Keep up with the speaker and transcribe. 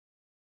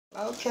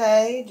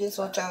Okay, just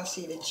want y'all to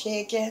see the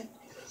chicken.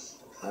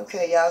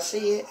 Okay, y'all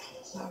see it?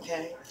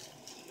 Okay.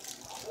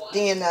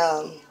 Then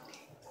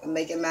I'm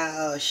making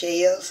my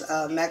shells,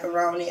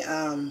 macaroni,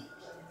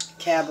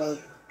 carbon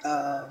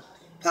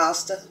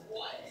pasta.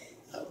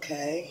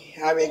 Okay,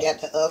 I already got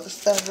the other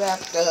stuff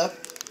wrapped up.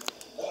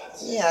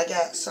 Yeah, I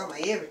got some of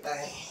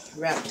everything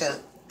wrapped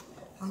up.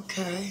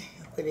 Okay,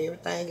 I put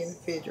everything in the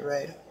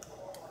refrigerator.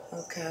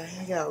 Okay,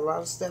 I got a lot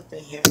of stuff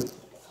in here.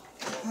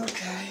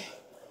 Okay,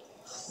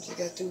 just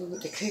got through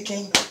with the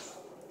cooking.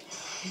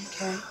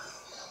 Okay.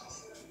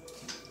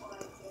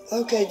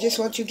 Okay, just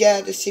want you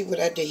guys to see what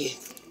I did.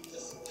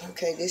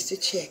 Okay, this the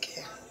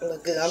chicken.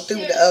 Look good. I'm through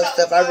with the other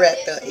stuff. I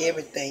wrapped up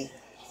everything.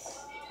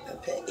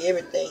 Okay,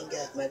 everything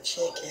got my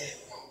chicken.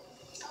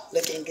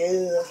 Looking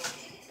good.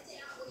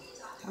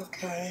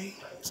 Okay.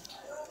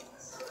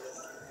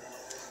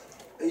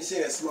 You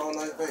see that small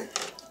knife, babe?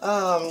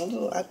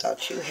 I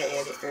thought you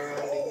had it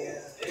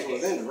earlier. It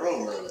was in the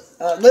room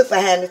earlier. Look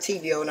behind the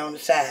TV on the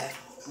side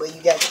where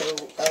you got your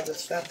other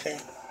stuff in.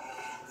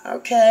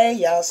 Okay,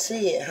 y'all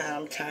see it, huh?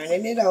 I'm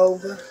turning it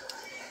over.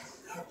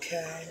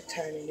 Okay,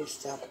 turning this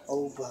stuff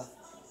over.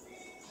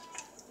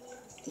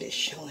 Just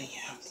showing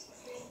you.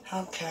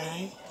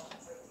 Okay.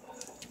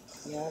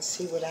 Y'all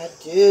see what I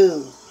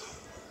do.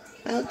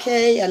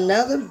 Okay,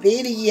 another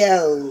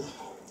video.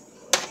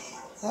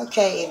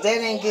 Okay, if that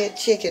ain't good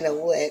chicken or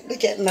what,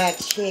 look at my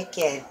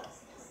chicken.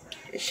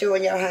 Just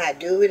showing y'all how I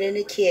do it in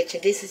the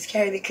kitchen. This is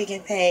Kirby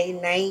Cooking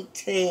Page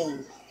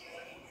 19.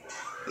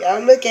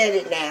 Y'all look at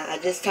it now. I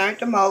just turned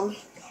them over.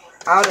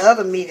 All the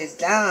other meat is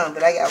done,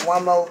 but I got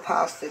one more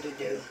pasta to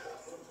do.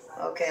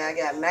 Okay, I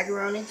got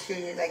macaroni and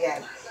cheese. I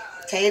got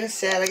potato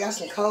salad. I got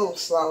some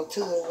coleslaw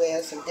too as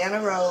well. Some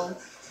dinner roll.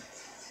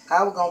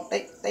 I was going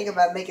to think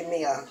about making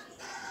me a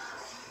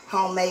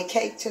homemade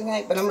cake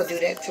tonight, but I'm going to do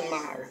that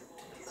tomorrow.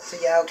 So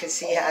y'all can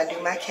see how I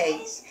do my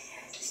cakes.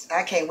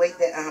 I can't wait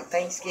that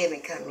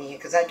Thanksgiving come in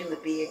because I do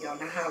it big on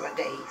the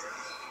holidays.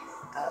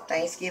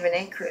 Thanksgiving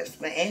and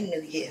Christmas and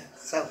New Year.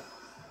 So,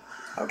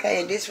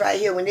 okay, and this right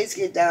here, when this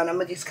gets down, I'm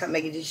going to just come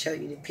back and just show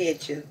you the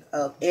picture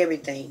of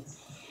everything.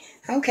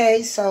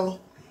 Okay, so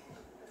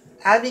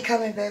I'll be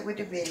coming back with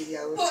the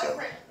video. So,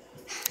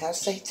 y'all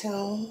stay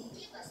tuned.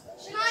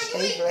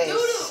 Stay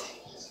blessed.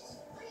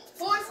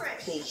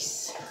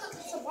 Peace.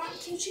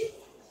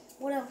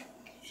 What else?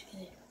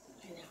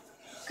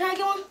 Can I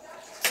get one?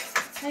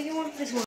 Can I get one? This one.